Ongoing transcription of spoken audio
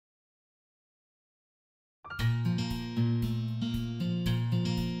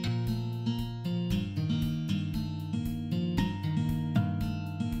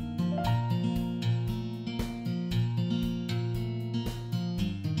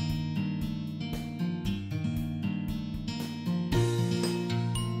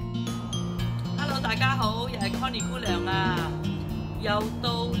大家好，又係 Connie 姑娘啊！又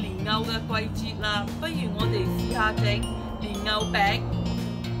到蓮藕嘅季節啦，不如我哋試下整蓮藕餅。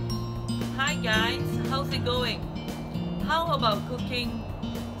Hi guys, how's it going? How about cooking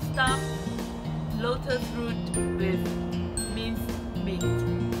stuffed lotus root with minced meat?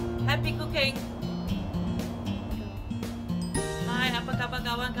 Happy cooking! Hai, apa kabar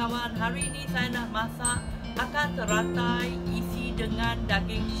kawan-kawan? Hari ini saya nak masak akar teratai isi dengan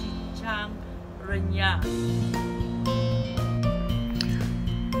daging cincang renyah.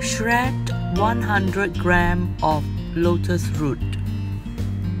 Shred 100 gram of lotus root.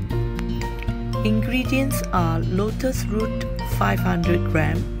 Ingredients are lotus root 500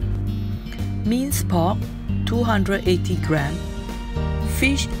 gram, minced pork 280 gram,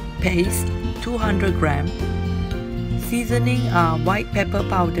 fish paste 200 gram, seasoning are white pepper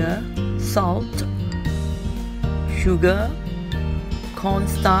powder, salt, sugar,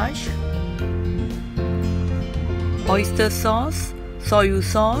 cornstarch, oyster sauce, soy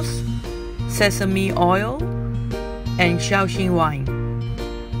sauce, sesame oil, and Shaoxing wine,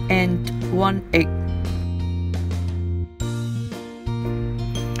 and 1 egg.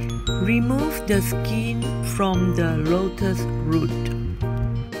 Remove the skin from the lotus root.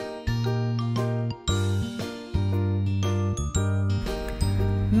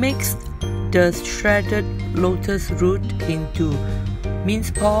 Mix the shredded lotus root into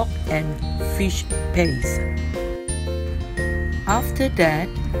minced pork and fish paste. After that,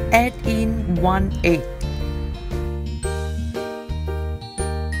 add in 1 egg.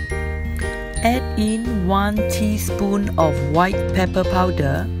 Add in 1 teaspoon of white pepper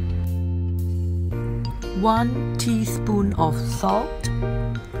powder, 1 teaspoon of salt,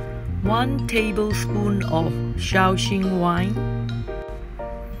 1 tablespoon of Shaoxing wine,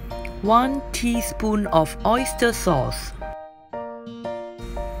 1 teaspoon of oyster sauce,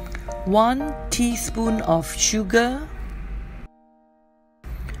 1 teaspoon of sugar,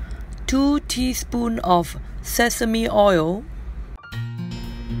 2 teaspoons of sesame oil,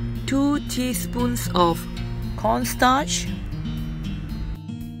 2 teaspoons of cornstarch,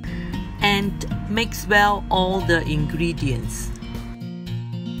 and mix well all the ingredients.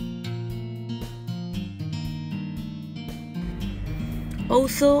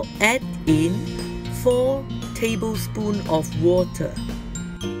 Also add in 4 tablespoons of water.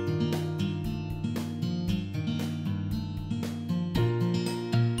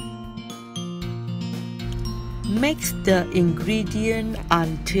 Mix the ingredient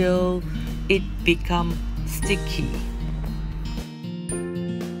until it becomes sticky.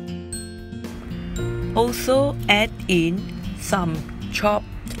 Also add in some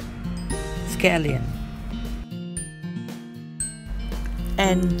chopped scallion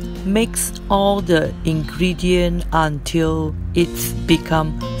and mix all the ingredients until it's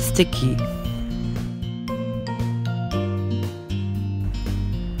become sticky.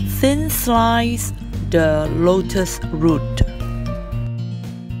 Thin slice the lotus root.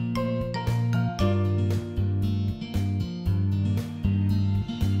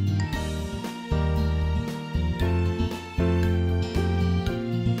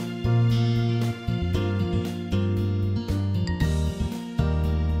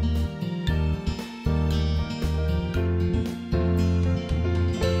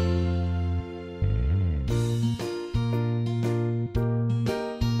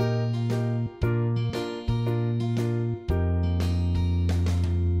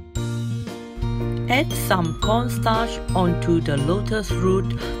 Add some cornstarch onto the lotus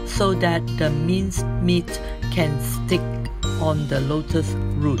root so that the minced meat can stick on the lotus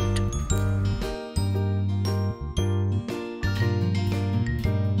root.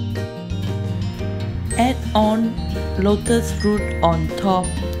 Add on lotus root on top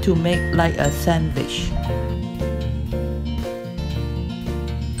to make like a sandwich.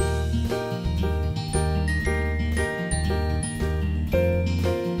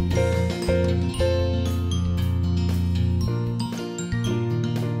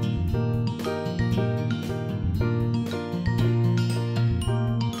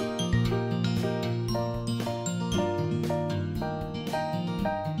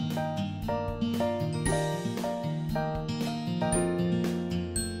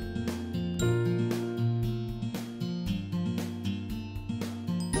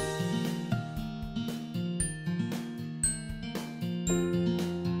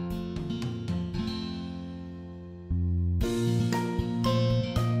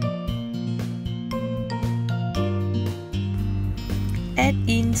 Add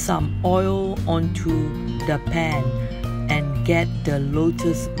in some oil onto the pan and get the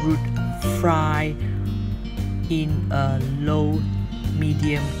lotus root fried in a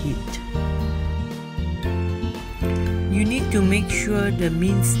low-medium heat. You need to make sure the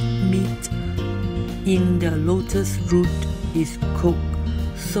minced meat in the lotus root is cooked,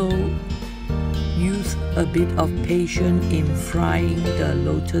 so use a bit of patience in frying the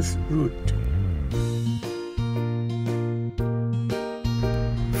lotus root.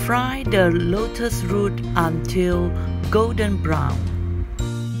 Fry the lotus root until golden brown.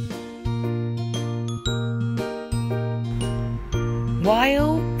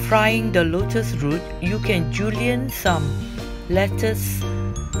 While frying the lotus root, you can julienne some lettuce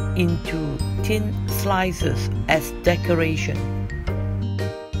into thin slices as decoration.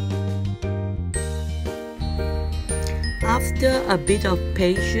 After a bit of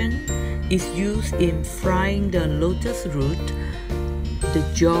patience is used in frying the lotus root, the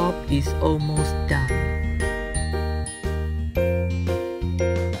job is almost done.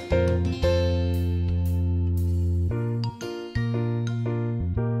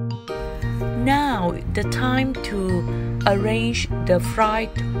 Now the time to arrange the fried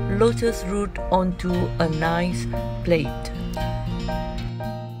lotus root onto a nice plate.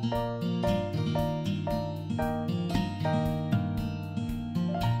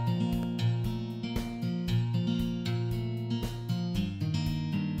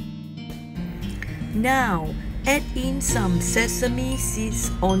 Now add in some sesame seeds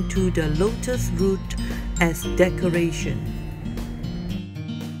onto the lotus root as decoration.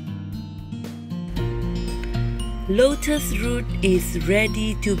 Lotus root is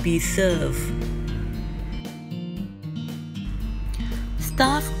ready to be served.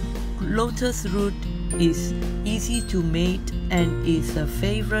 Stuffed lotus root is easy to make and is a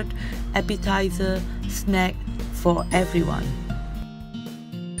favorite appetizer snack for everyone.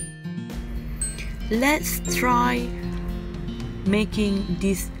 Let's try making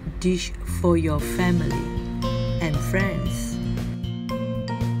this dish for your family and friends.